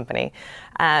data-driven company.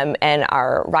 And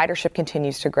our ridership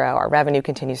continues to grow. Our revenue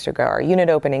continues to grow. Our unit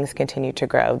openings continue to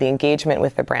grow. The engagement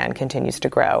with the brand continues to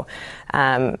grow.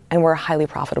 And we're a highly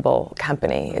profitable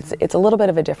company. It's a little bit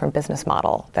of a different business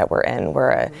model that we're in.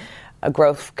 We're a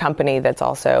growth company that's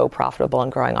also profitable and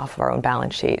growing off of our own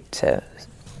balance sheet.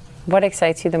 What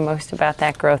excites you the most about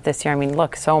that growth this year?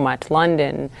 Look, so much.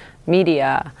 London,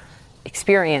 media,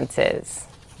 experiences.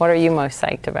 What are you most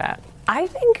psyched about? I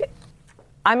think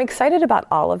I'm excited about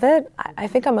all of it. I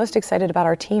think I'm most excited about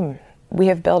our team. We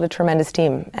have built a tremendous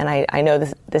team, and I know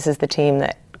this is the team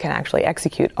that can actually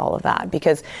execute all of that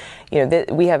because,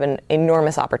 we have an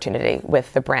enormous opportunity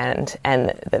with the brand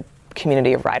and the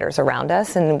community of riders around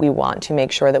us, and we want to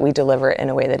make sure that we deliver it in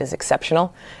a way that is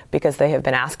exceptional because they have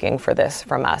been asking for this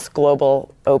from us.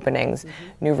 Global openings,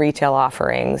 new retail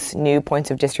offerings, new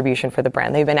points of distribution for the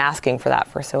brand. They've been asking for that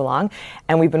for so long,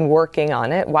 and we've been working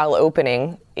on it while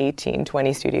opening 18,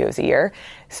 20 studios a year.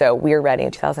 So we're ready,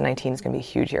 and 2019 is going to be a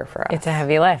huge year for us. It's a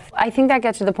heavy lift. I think that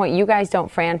gets to the point, you guys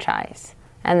don't franchise,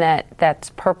 and that's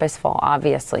purposeful,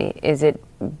 obviously. Is it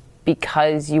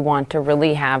because you want to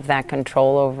really have that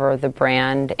control over the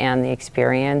brand and the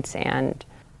experience? And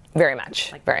very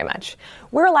much.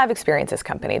 We're a live experiences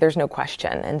company, there's no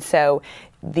question. And so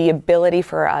the ability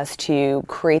for us to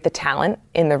create the talent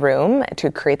in the room, to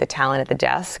create the talent at the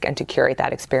desk, and to curate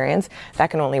that experience,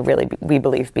 that can only really, we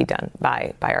believe, be done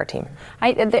by our team.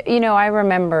 I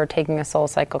remember taking a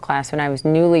SoulCycle class when I was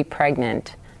newly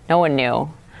pregnant. No one knew.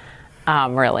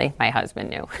 Really, my husband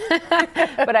knew,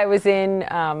 but I was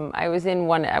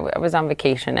on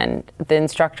vacation, and the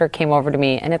instructor came over to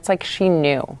me, and it's like she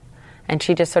knew, and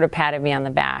she just sort of patted me on the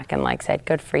back and said,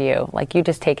 "Good for you. You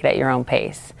just take it at your own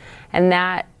pace." And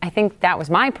I think that was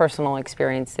my personal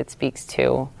experience that speaks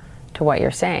to what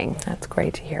you're saying. That's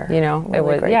great to hear. Really it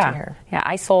was great to hear. Yeah,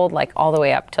 I sold all the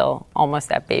way up till almost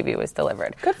that baby was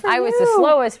delivered. Good for you. I was the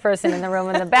slowest person in the room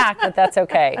in the back, but that's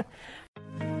okay.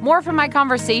 More from my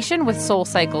conversation with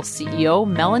SoulCycle CEO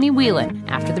Melanie Whelan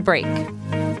after the break.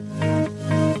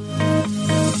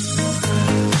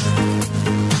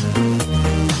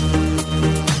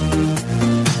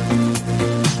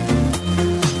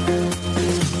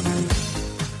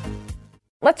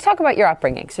 Let's talk about your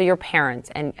upbringing. So your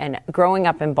parents and growing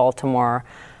up in Baltimore,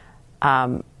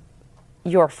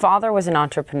 your father was an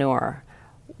entrepreneur.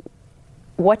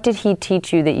 What did he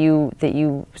teach you that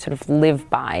you sort of live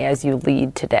by as you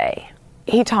lead today?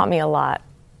 He taught me a lot,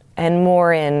 and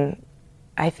more in,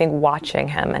 I think, watching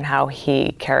him and how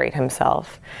he carried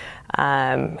himself.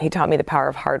 He taught me the power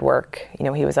of hard work.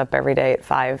 He was up every day at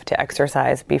 5 to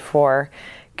exercise before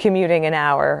commuting an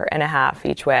hour and a half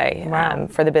each way. Wow.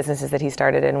 For the businesses that he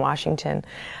started in Washington.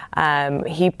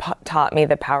 He taught me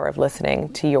the power of listening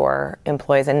to your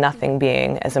employees and nothing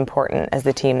being as important as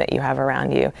the team that you have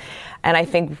around you. And I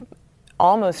think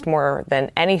almost more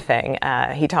than anything,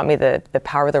 he taught me the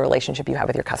power of the relationship you have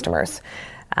with your customers.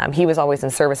 He was always in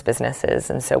service businesses,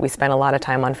 and so we spent a lot of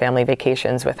time on family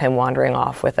vacations with him wandering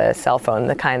off with a cell phone,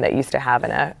 the kind that used to have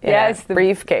in a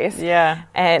briefcase. Yeah.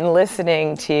 And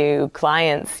listening to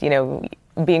clients,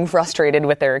 being frustrated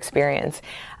with their experience.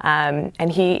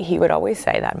 And he would always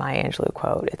say that Maya Angelou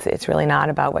quote, it's really not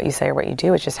about what you say or what you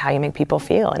do, it's just how you make people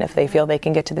feel. And if they feel they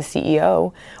can get to the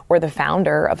CEO or the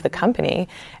founder of the company,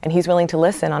 and he's willing to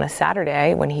listen on a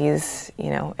Saturday when he's,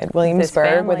 at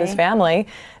Williamsburg with his family,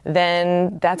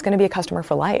 then that's going to be a customer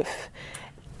for life.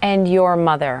 And your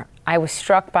mother, I was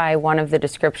struck by one of the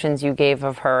descriptions you gave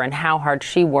of her and how hard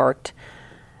she worked,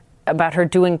 about her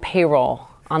doing payroll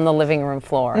on the living room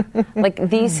floor.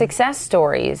 These success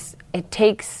stories, it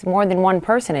takes more than one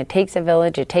person. It takes a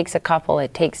village. It takes a couple.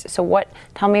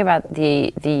 Tell me about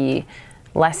the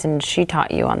lessons she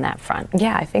taught you on that front.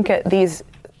 Yeah, I think these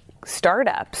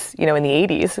startups, in the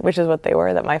 80s, which is what they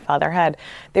were that my father had,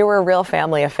 they were a real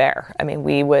family affair. I mean,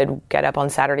 we would get up on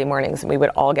Saturday mornings and we would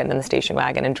all get in the station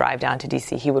wagon and drive down to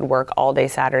DC. He would work all day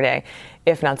Saturday,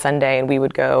 if not Sunday, and we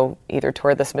would go either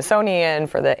tour the Smithsonian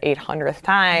for the 800th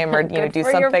time or, do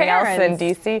something else in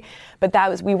DC.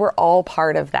 But we were all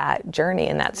part of that journey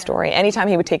and that story. Anytime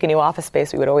he would take a new office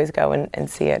space, we would always go and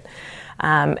see it.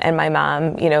 And my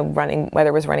mom, whether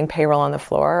it was running payroll on the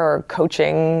floor or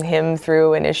coaching him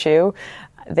through an issue,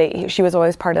 she was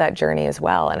always part of that journey as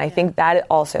well. And I think that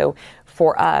also,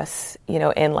 for us,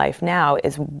 in life now,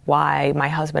 is why my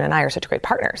husband and I are such great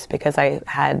partners, because I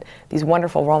had these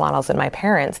wonderful role models in my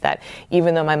parents that,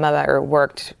 even though my mother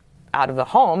worked out of the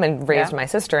home and raised my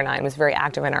sister and I and was very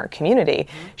active in our community,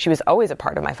 she was always a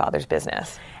part of my father's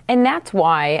business. And that's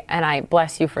why, and I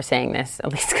bless you for saying this,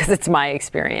 at least because it's my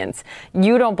experience,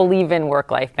 you don't believe in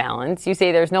work-life balance. You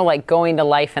say there's no going to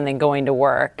life and then going to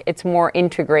work. It's more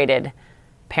integrated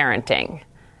parenting.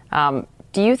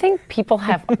 Do you think people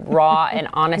have raw and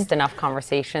honest enough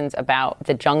conversations about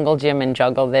the jungle gym and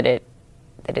juggle that it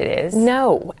is?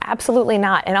 No, absolutely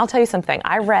not. And I'll tell you something.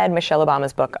 I read Michelle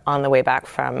Obama's book on the way back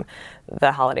from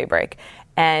the holiday break,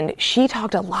 and she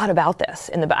talked a lot about this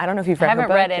in the. I don't know if you've read her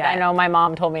book. I haven't read it. Yet. I know my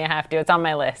mom told me I have to. It's on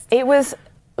my list.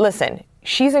 Listen,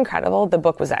 she's incredible. The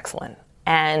book was excellent.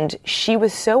 And she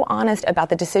was so honest about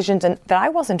the decisions that I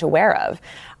wasn't aware of.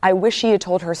 I wish she had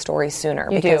told her story sooner.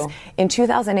 Because in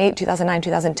 2008, 2009,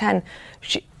 2010,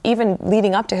 even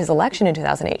leading up to his election in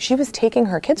 2008, she was taking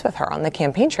her kids with her on the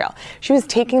campaign trail. She was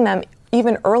taking them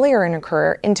even earlier in her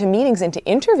career into meetings, into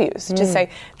interviews, to say,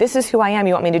 this is who I am.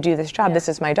 You want me to do this job. This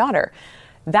is my daughter.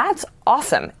 That's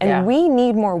awesome. And we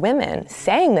need more women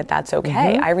saying that that's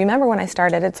okay. I remember when I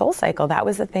started at SoulCycle, that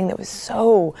was the thing that was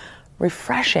so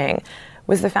refreshing.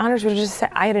 Was the founders would just say,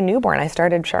 I had a newborn. I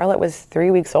started, Charlotte was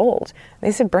 3 weeks old.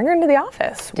 They said, bring her into the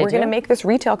office. We're going to make this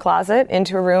retail closet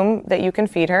into a room that you can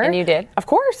feed her. And you did? Of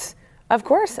course.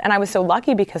 And I was so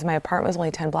lucky because my apartment was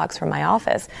only 10 blocks from my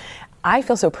office. I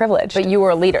feel so privileged. But you were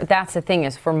a leader. That's the thing,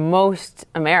 is for most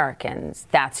Americans,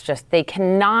 that's just, they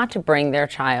cannot bring their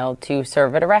child to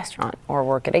serve at a restaurant or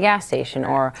work at a gas station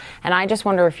and I just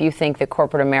wonder if you think that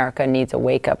corporate America needs a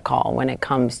wake-up call when it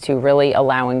comes to really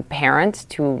allowing parents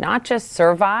to not just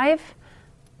survive,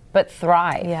 but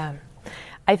thrive. Yeah.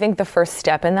 I think the first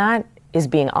step in that is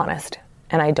being honest.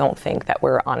 And I don't think that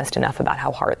we're honest enough about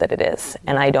how hard that it is.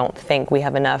 And I don't think we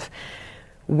have enough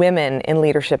women in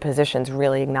leadership positions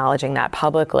really acknowledging that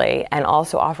publicly and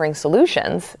also offering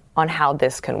solutions on how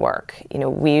this can work.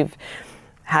 We've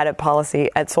had a policy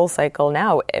at SoulCycle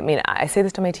now. I mean, I say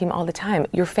this to my team all the time.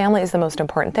 Your family is the most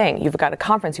important thing. You've got a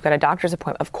conference, you've got a doctor's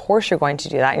appointment. Of course you're going to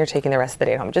do that, and you're taking the rest of the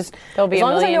day home. Just as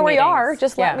long as I know where you are,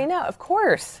 just let me know. Of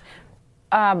course.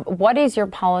 What is your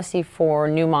policy for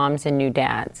new moms and new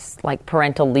dads, like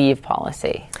parental leave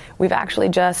policy? We've actually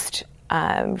just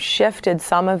shifted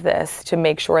some of this to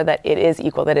make sure that it is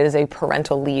equal, that it is a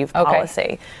parental leave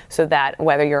policy, so that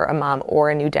whether you're a mom or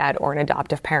a new dad or an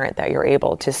adoptive parent, that you're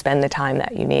able to spend the time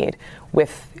that you need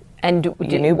with your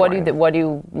newborn. What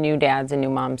do new dads and new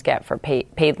moms get for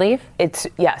paid leave? It's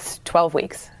 12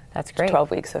 weeks. That's great.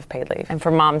 12 weeks of paid leave. And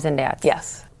for moms and dads?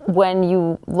 Yes. When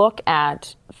you look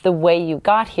at the way you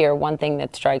got here, one thing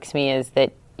that strikes me is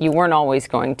that you weren't always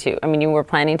going to. I mean, you were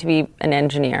planning to be an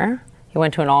engineer. You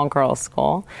went to an all-girls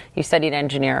school. You studied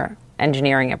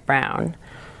engineering at Brown.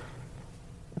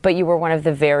 But you were one of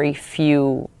the very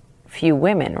few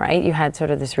women, right? You had sort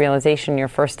of this realization your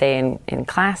first day in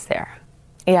class there.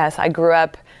 Yes, I grew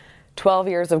up 12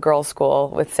 years of girls' school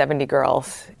with 70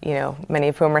 girls, many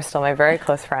of whom are still my very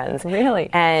close friends. Really?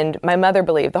 And my mother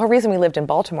believed, the whole reason we lived in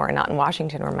Baltimore and not in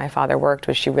Washington where my father worked,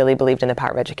 was she really believed in the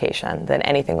power of education, that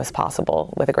anything was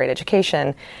possible with a great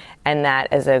education, and that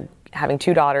having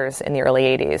two daughters in the early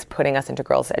 80s, putting us into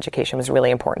girls' education was really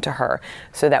important to her,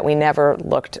 so that we never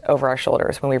looked over our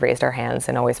shoulders when we raised our hands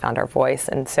and always found our voice.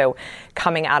 And so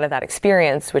coming out of that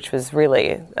experience, which was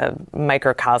really a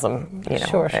microcosm,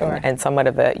 and somewhat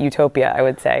of a utopia, I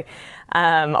would say,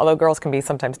 although girls can be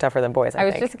sometimes tougher than boys,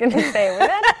 I think. I was just going to say, was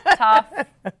that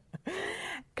tough?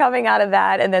 Coming out of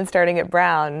that and then starting at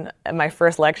Brown, my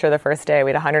first lecture the first day,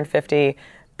 we had 150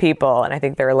 people, and I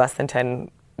think there were less than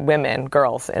 10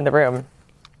 girls in the room.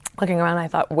 Looking around, I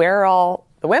thought, where are all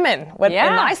the women?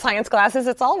 In my science classes,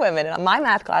 it's all women. And in my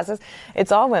math classes,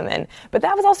 it's all women. But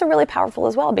that was also really powerful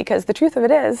as well, because the truth of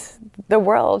it is, the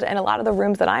world and a lot of the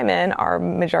rooms that I'm in are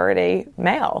majority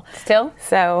male. Still?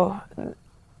 So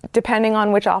Depending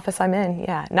on which office I'm in,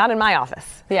 yeah. Not in my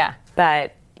office. Yeah.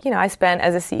 But,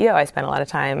 as a CEO, I spent a lot of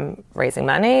time raising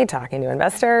money, talking to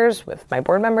investors, with my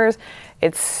board members.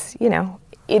 It's,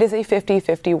 it is a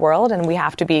 50-50 world, and we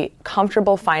have to be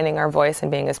comfortable finding our voice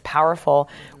and being as powerful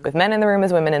with men in the room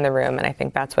as women in the room. And I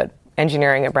think that's what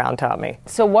engineering at Brown taught me.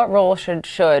 So what role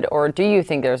should or do you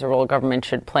think there's a role government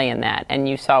should play in that? And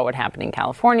you saw what happened in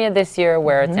California this year,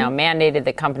 where it's now mandated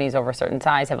that companies over a certain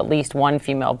size have at least one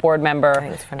female board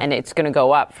member, and it's going to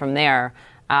go up from there.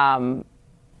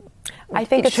 I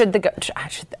think we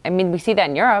see that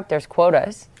in Europe. There's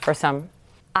quotas for some.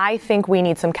 I think we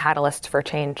need some catalysts for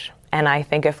change. And I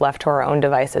think if left to our own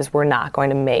devices, we're not going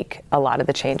to make a lot of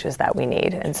the changes that we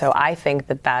need. And so I think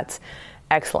that that's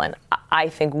excellent. I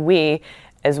think we,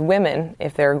 as women,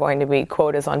 if there are going to be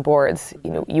quotas on boards,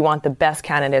 you want the best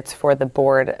candidates for the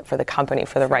board, for the company,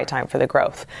 for the right time, for the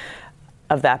growth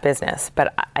of that business.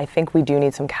 But I think we do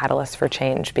need some catalysts for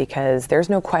change, because there's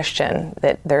no question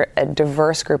that a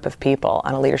diverse group of people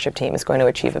on a leadership team is going to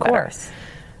achieve a better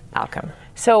outcome.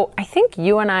 So I think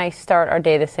you and I start our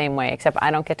day the same way, except I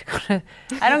don't get to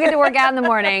work out in the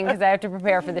morning because I have to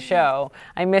prepare for the show.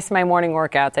 I miss my morning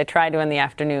workouts. I try to in the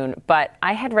afternoon. But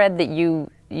I had read that you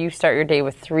start your day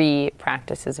with 3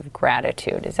 practices of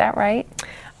gratitude. Is that right?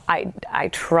 I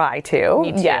try to.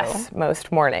 Me too. Yes,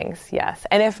 most mornings, yes.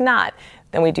 And if not,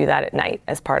 then we do that at night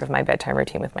as part of my bedtime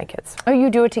routine with my kids. Oh, you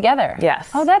do it together? Yes.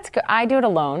 Oh, that's good. I do it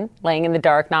alone, laying in the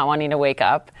dark, not wanting to wake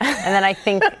up. And then I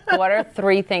think, what are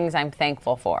 3 things I'm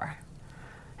thankful for?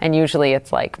 And usually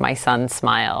it's like my son's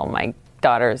smile, my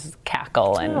daughter's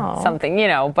cackle, and something,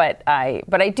 But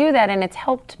I do that, and it's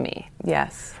helped me.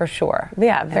 Yes. For sure.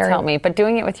 Yeah, it's helped me. But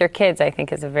doing it with your kids, I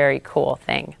think, is a very cool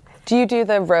thing. Do you do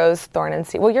the rose, thorn, and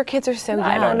seed? Well, your kids are so young.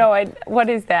 I don't know. What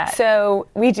is that? So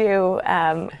we do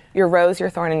your rose, your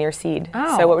thorn, and your seed.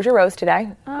 Oh. So what was your rose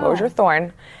today? What was your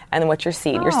thorn? And then what's your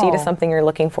seed? Your seed is something you're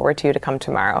looking forward to come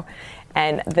tomorrow.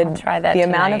 And I'll try that the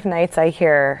tonight. amount of nights I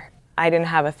hear, I didn't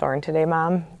have a thorn today,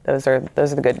 Mom. Those are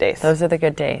the good days. Those are the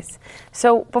good days.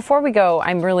 So before we go,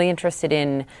 I'm really interested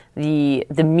in the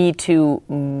Me Too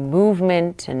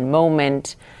movement and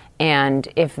moment, and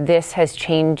if this has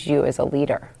changed you as a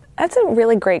leader. That's a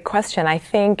really great question. I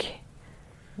think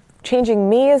changing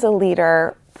me as a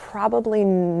leader, probably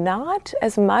not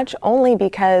as much, only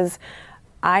because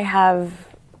I have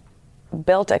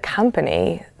built a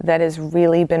company that has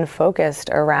really been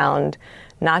focused around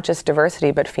not just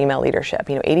diversity, but female leadership.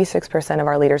 86% of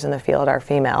our leaders in the field are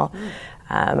female.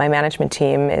 My management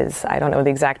team is, I don't know the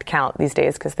exact count these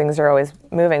days because things are always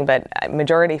moving, but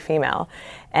majority female.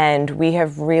 And we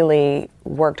have really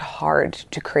worked hard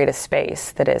to create a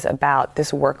space that is about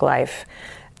this work-life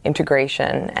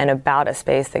integration and about a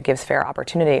space that gives fair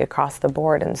opportunity across the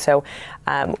board. And so,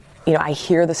 I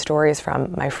hear the stories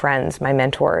from my friends, my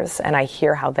mentors, and I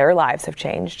hear how their lives have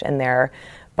changed and their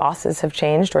bosses have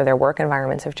changed or their work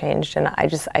environments have changed. And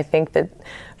I think that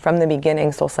from the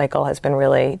beginning, SoulCycle has been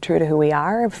really true to who we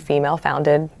are,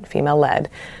 female-founded, female-led.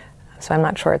 So I'm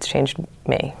not sure it's changed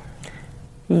me.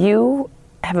 You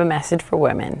have a message for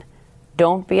women.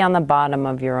 Don't be on the bottom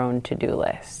of your own to-do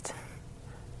list.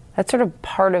 That's sort of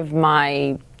part of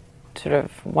my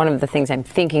one of the things I'm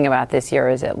thinking about this year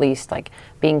is at least like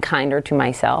being kinder to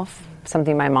myself.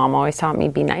 Something my mom always taught me,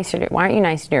 be nicer to, why aren't you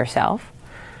nice to yourself?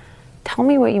 Tell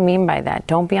me what you mean by that.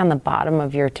 Don't be on the bottom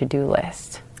of your to-do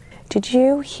list. Did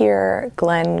you hear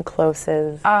Glenn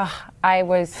Close's? I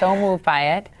was so moved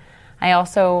by it. I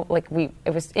also,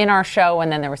 it was in our show,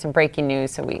 and then there was some breaking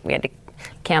news, so we had to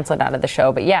cancel it out of the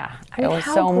show. But yeah, I was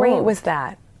so moved. How great was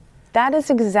that? That is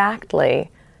exactly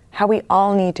how we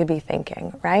all need to be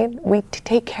thinking, right? We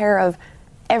take care of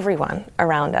everyone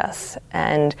around us.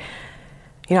 And,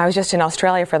 I was just in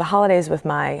Australia for the holidays with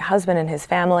my husband and his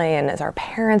family, and as our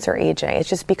parents are aging, it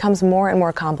just becomes more and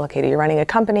more complicated. You're running a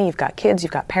company, you've got kids,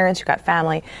 you've got parents, you've got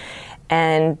family,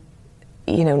 and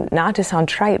not to sound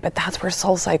trite, but that's where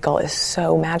SoulCycle is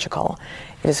so magical.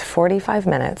 It is 45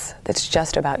 minutes that's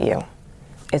just about you.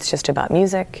 It's just about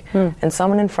music and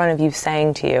someone in front of you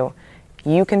saying to you,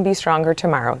 you can be stronger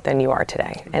tomorrow than you are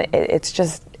today. And it's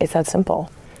that simple.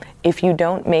 If you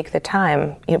don't make the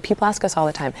time, people ask us all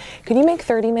the time, can you make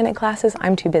 30-minute classes?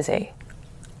 I'm too busy.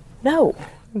 No.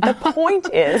 The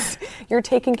point is you're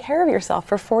taking care of yourself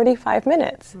for 45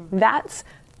 minutes. That's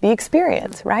the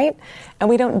experience, right? And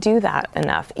we don't do that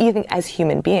enough, even as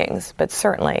human beings, but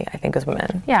certainly, I think, as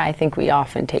women. Yeah, I think we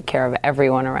often take care of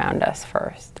everyone around us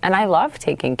first. And I love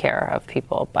taking care of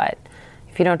people, but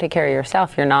if you don't take care of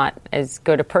yourself, you're not as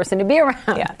good a person to be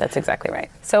around. Yeah, that's exactly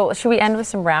right. So should we end with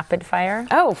some rapid fire?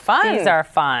 Oh, fun. These are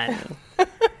fun.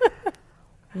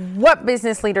 What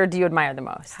business leader do you admire the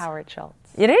most? Howard Schultz.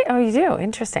 You do? Oh, you do?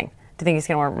 Interesting. Do you think he's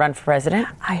going to run for president?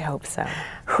 I hope so.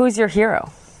 Who's your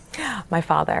hero? My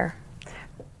father.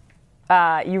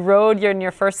 You rode in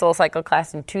your first SoulCycle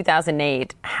class in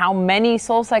 2008. How many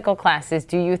SoulCycle classes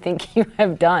do you think you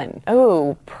have done?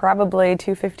 Oh, probably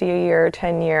 250 a year,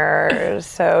 10 years,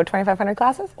 so 2,500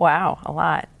 classes? Wow, a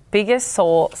lot. Biggest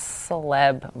soul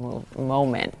celeb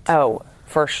moment? Oh,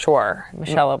 for sure.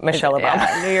 Michelle Obama. Yeah,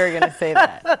 I knew you were going to say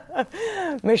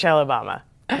that. Michelle Obama.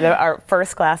 Our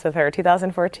first class with her,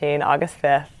 2014, August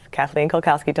 5th. Kathleen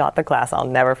Kulkowski taught the class. I'll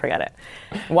never forget it.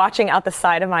 Watching out the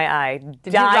side of my eye,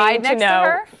 Did you ride next to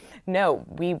her? No,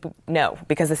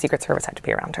 because the Secret Service had to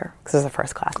be around her because it was the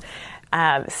first class.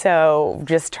 So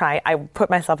I put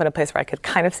myself in a place where I could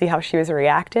kind of see how she was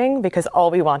reacting because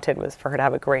all we wanted was for her to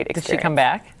have a great experience. Did she come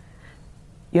back?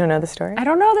 You don't know the story? I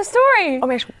don't know the story. Oh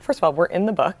my gosh! First of all, we're in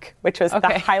the book, which was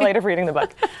the highlight of reading the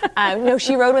book. No,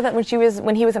 she rode with it when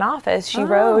he was in office. She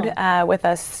rode with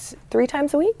us 3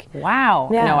 times a week. Wow!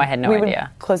 Yeah. No, I had no idea. We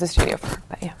would close the studio for her,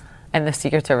 but yeah. And the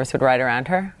Secret Service would ride around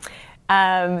her.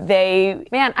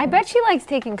 Man, I bet she likes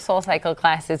taking SoulCycle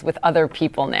classes with other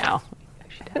people now.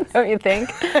 Don't you think?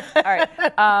 All right.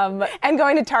 And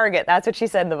going to Target. That's what she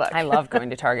said in the book. I love going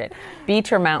to Target.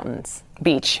 Beach or mountains?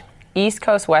 Beach. East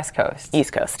Coast, West Coast?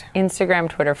 East Coast. Instagram,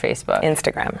 Twitter, Facebook?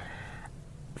 Instagram.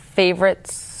 Favorite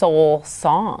soul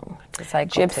song to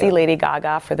cycle Gypsy to? Lady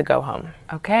Gaga for the Go Home.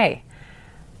 Okay.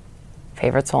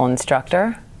 Favorite soul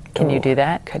instructor? Can you do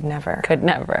that? Could never. Could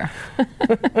never.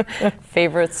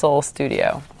 Favorite soul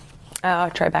studio?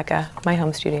 Oh, Tribeca, my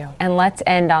home studio. And let's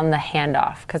end on the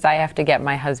handoff, because I have to get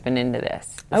my husband into this.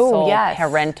 The soul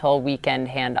parental weekend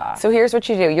handoff. So here's what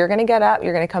you do. You're going to get up.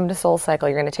 You're going to come to SoulCycle.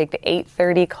 You're going to take the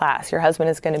 8:30 class. Your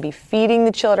husband is going to be feeding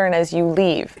the children as you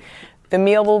leave. The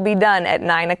meal will be done at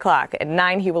 9 o'clock. At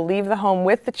 9, he will leave the home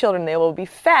with the children. They will be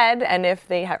fed, and if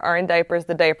they are in diapers,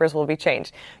 the diapers will be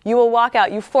changed. You will walk out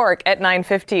euphoric at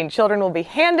 9:15. Children will be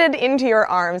handed into your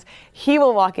arms. He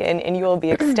will walk in, and you will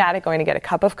be ecstatic going to get a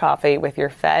cup of coffee with your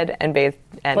fed and bathed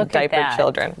and diapered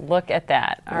children. Look at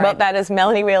that. All right. Well, that is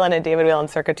Melanie Whelan and David Whelan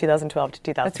circa 2012 to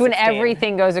 2016. That's when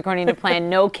everything goes according to plan.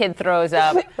 No kid throws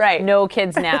up. Right. No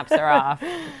kids' naps are off.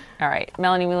 All right.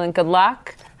 Melanie Whelan, good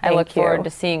luck. I look forward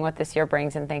to seeing what this year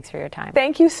brings, and thanks for your time.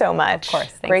 Thank you so much. Of course.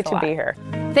 Thanks Great a to lot. be here.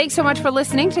 Thanks so much for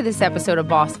listening to this episode of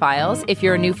Boss Files. If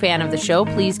you're a new fan of the show,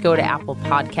 please go to Apple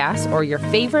Podcasts or your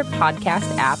favorite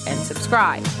podcast app and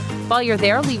subscribe. While you're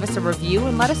there, leave us a review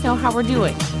and let us know how we're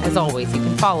doing. As always, you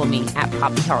can follow me at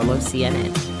Poppy Harlow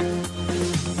CNN.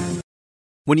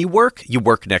 When you work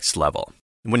next level.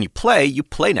 And when you play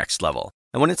next level.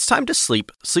 And when it's time to sleep,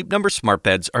 Sleep Number smart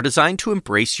beds are designed to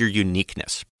embrace your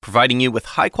uniqueness, providing you with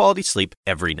high-quality sleep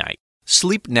every night.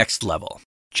 Sleep next level.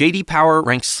 J.D. Power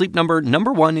ranks Sleep Number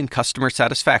 #1 in customer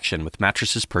satisfaction with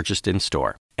mattresses purchased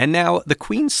in-store. And now, the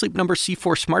Queen Sleep Number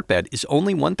C4 smart bed is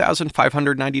only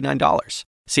 $1,599.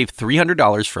 Save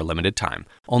 $300 for a limited time,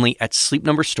 only at Sleep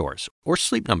Number stores or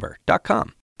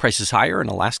sleepnumber.com. Prices higher in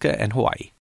Alaska and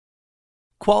Hawaii.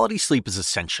 Quality sleep is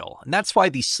essential, and that's why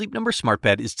the Sleep Number smart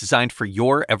bed is designed for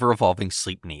your ever-evolving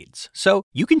sleep needs. So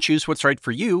you can choose what's right for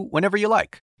you whenever you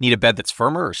like. Need a bed that's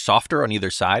firmer or softer on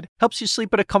either side? Helps you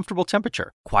sleep at a comfortable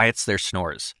temperature. Quiets their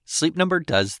snores. Sleep Number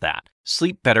does that.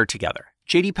 Sleep better together.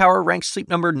 J.D. Power ranks Sleep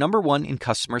Number #1 in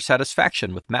customer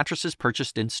satisfaction with mattresses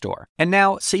purchased in-store. And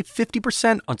now, save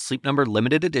 50% on Sleep Number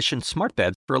limited edition smart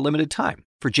beds for a limited time.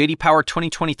 For J.D. Power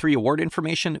 2023 award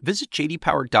information, visit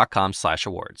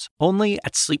jdpower.com/awards. Only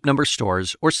at Sleep Number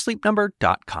stores or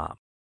sleepnumber.com.